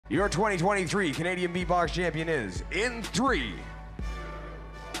Your 2023 Canadian Beatbox Champion is, in 3,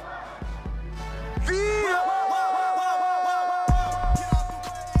 Vino!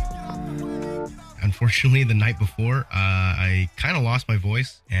 Unfortunately, the night before, I kind of lost my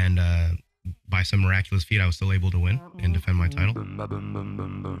voice, and by some miraculous feat, I was still able to win and defend my title.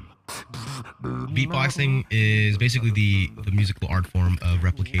 Beatboxing is basically the musical art form of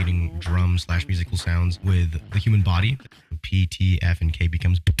replicating drum/musical sounds with the human body. P, T, F, and K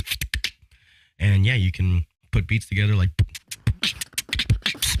becomes... And yeah, you can put beats together like...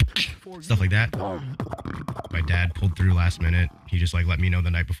 stuff like that. My dad pulled through last minute. He just like let me know the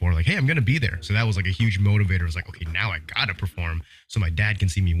night before, like, hey, I'm gonna be there. So that was like a huge motivator. It was like, okay, now I gotta perform so my dad can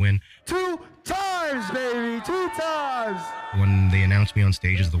see me win. 2 times, baby, 2 times. When they announced me on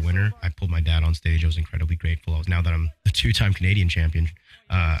stage as the winner, I pulled my dad on stage. I was incredibly grateful. Now that I'm the 2-time Canadian champion,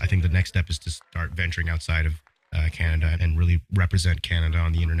 I think the next step is to start venturing outside of Canada and really represent Canada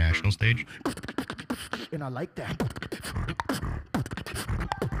on the international stage. And I like that.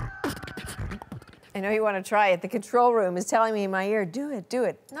 I know you want to try it. The control room is telling me in my ear, do it, do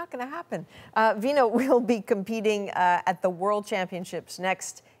it. Not going to happen. Vino will be competing at the World Championships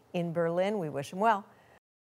next in Berlin. We wish him well.